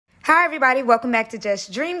Hi, everybody. Welcome back to Jess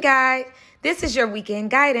Dream Guide. This is your weekend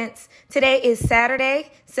guidance. Today is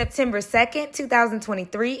Saturday, September 2nd,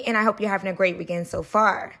 2023, and I hope you're having a great weekend so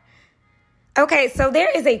far. Okay, so there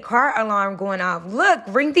is a car alarm going off. Look,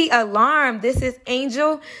 ring the alarm. This is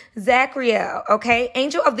Angel Zachriel, okay?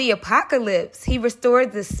 Angel of the apocalypse. He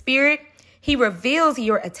restores the spirit. He reveals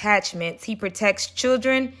your attachments. He protects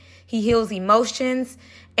children. He heals emotions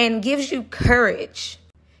and gives you courage.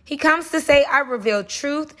 He comes to say, I reveal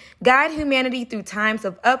truth, guide humanity through times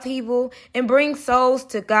of upheaval, and bring souls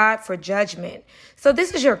to God for judgment. So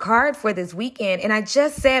this is your card for this weekend. And I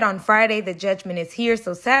just said on Friday, the judgment is here.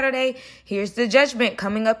 So Saturday, here's the judgment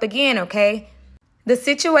coming up again, okay? The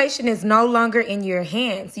situation is no longer in your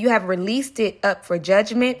hands. You have released it up for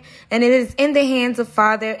judgment, and it is in the hands of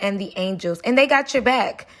Father and the angels, and they got your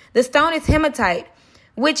back. The stone is hematite,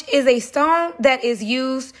 which is a stone that is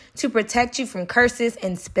used to protect you from curses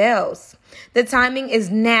and spells. The timing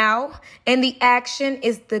is now, and the action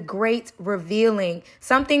is the great revealing.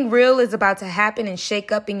 Something real is about to happen and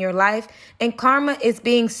shake up in your life, and karma is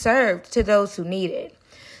being served to those who need it.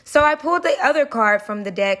 So I pulled the other card from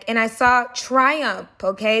the deck and I saw triumph,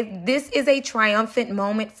 okay? This is a triumphant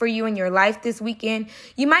moment for you in your life this weekend.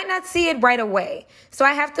 You might not see it right away. So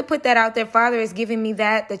I have to put that out there. Father is giving me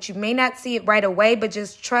that you may not see it right away, but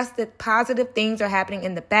just trust that positive things are happening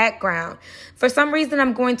in the background. For some reason,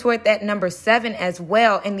 I'm going toward that number 7 as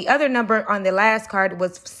well. And the other number on the last card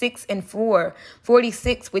was 6 and 4,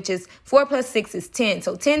 46, which is 4 plus 6 is 10.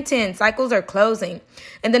 So 10, cycles are closing.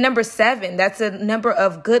 And the number 7, that's a number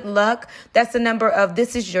of good luck. That's the number of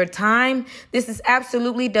this is your time. This is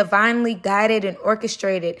absolutely divinely guided and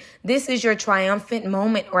orchestrated. This is your triumphant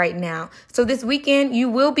moment right now. So this weekend, you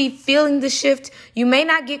will be feeling the shift. You may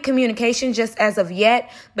not get communication just as of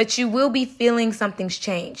yet, but you will be feeling something's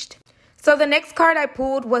changed. So the next card I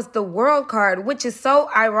pulled was the World card, which is so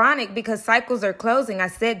ironic because cycles are closing. I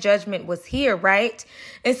said judgment was here, right?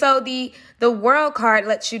 And so the World card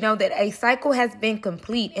lets you know that a cycle has been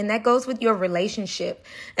complete, and that goes with your relationship.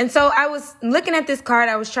 And so I was looking at this card.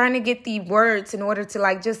 I was trying to get the words in order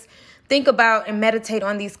to just think about and meditate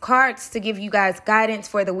on these cards to give you guys guidance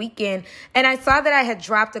for the weekend. And I saw that I had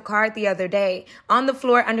dropped a card the other day on the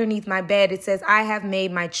floor underneath my bed. It says, I have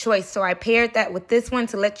made my choice. So I paired that with this one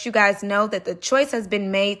to let you guys know that the choice has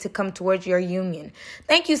been made to come towards your union.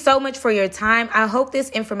 Thank you so much for your time. I hope this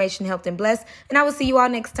information helped and blessed, and I will see you all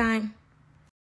next time.